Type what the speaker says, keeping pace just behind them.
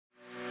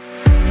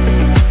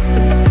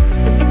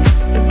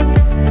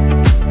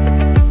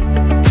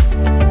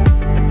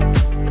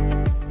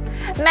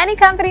Many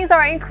companies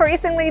are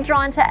increasingly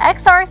drawn to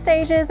XR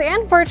stages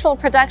and virtual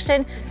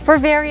production for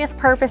various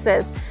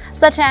purposes,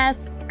 such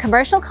as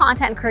commercial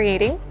content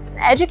creating,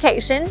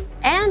 education,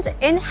 and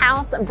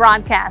in-house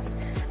broadcast.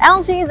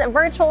 LG's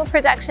Virtual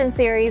Production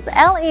Series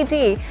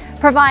LED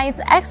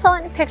provides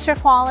excellent picture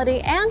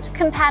quality and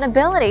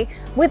compatibility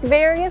with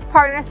various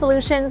partner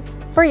solutions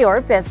for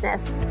your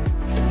business.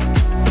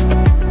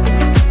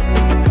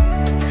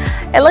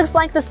 It looks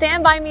like the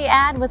Stand By Me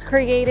ad was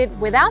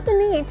created without the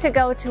need to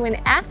go to an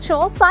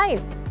actual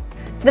site.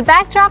 The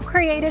backdrop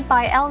created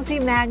by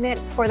LGMAGNIT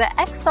for the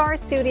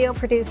XRstudio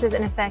produces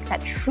an effect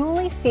that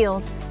truly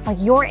feels like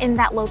you're in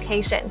that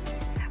location.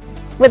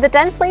 With a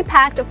densely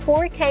packed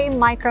 4K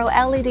micro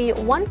LED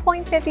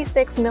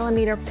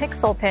 1.56mm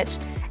pixel pitch,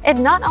 it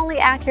not only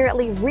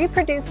accurately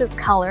reproduces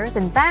colors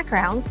and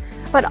backgrounds,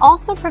 but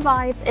also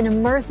provides an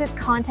immersive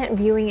content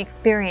viewing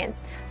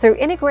experience through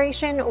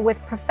integration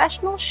with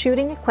professional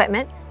shooting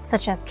equipment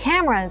such as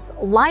cameras,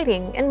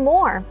 lighting, and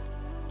more.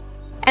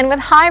 And with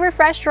high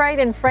refresh rate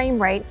and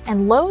frame rate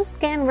and low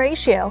scan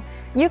ratio,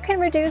 you can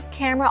reduce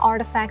camera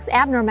artifacts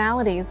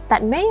abnormalities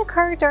that may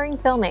occur during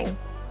filming.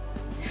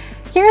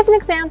 Here's an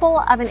example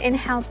of an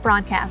in-house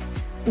broadcast.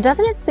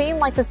 Doesn't it seem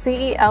like the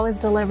CEO is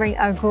delivering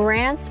a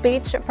grand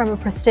speech from a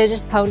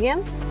prestigious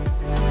podium?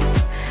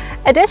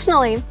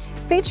 Additionally,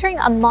 featuring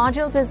a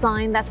module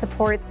design that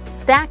supports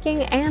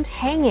stacking and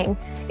hanging,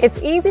 it's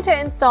easy to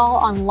install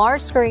on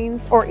large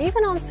screens or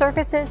even on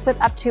surfaces with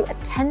up to a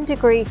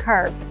 10-degree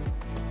curve.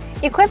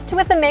 Equipped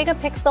with a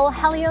megapixel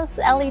Helios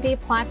LED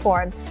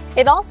platform,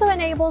 it also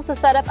enables the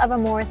setup of a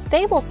more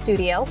stable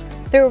studio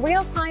through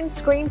real-time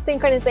screen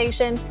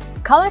synchronization,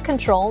 color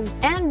control,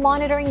 and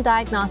monitoring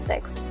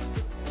diagnostics.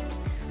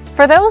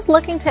 For those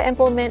looking to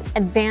implement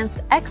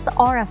advanced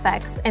XR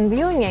effects and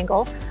viewing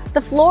angle, the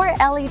floor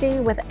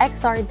LED with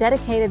XR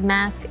dedicated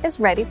mask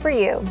is ready for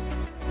you.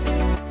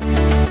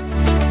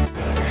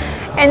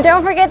 And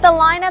don't forget the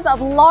lineup of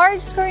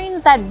large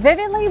screens that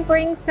vividly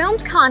bring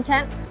filmed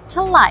content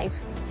to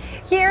life.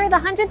 Here, the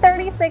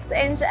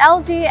 136-inch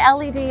LG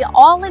LED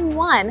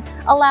all-in-one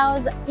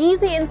allows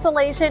easy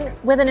installation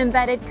with an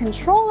embedded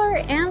controller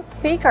and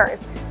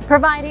speakers,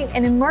 providing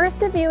an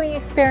immersive viewing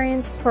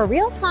experience for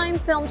real-time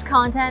filmed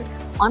content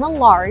on a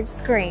large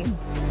screen.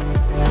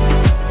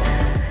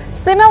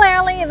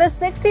 Similarly, the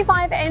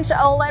 65-inch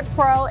OLED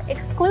Pro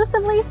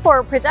exclusively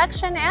for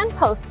production and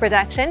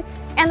post-production,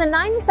 and the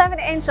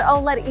 97-inch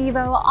OLED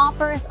Evo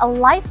offers a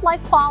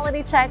lifelike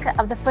quality check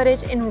of the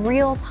footage in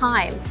real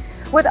time.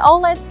 With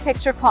OLED's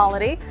picture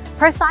quality,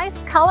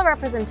 precise color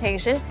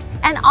representation,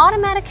 and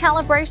automatic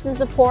calibration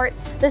support,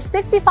 the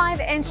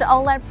 65-inch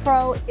OLED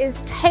Pro is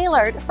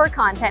tailored for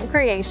content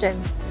creation.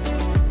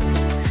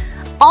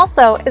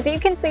 Also, as you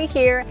can see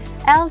here,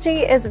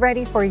 LG is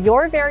ready for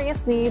your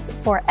various needs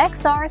for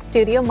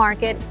XRstudio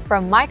market,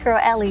 from micro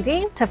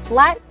LED to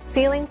flat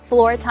ceiling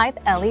floor type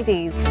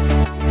LEDs.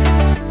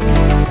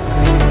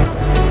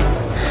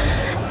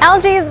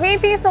 LG's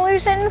VP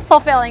solution,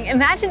 fulfilling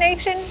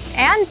imagination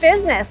and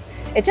business.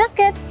 It just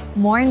gets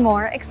more and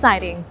more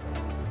exciting.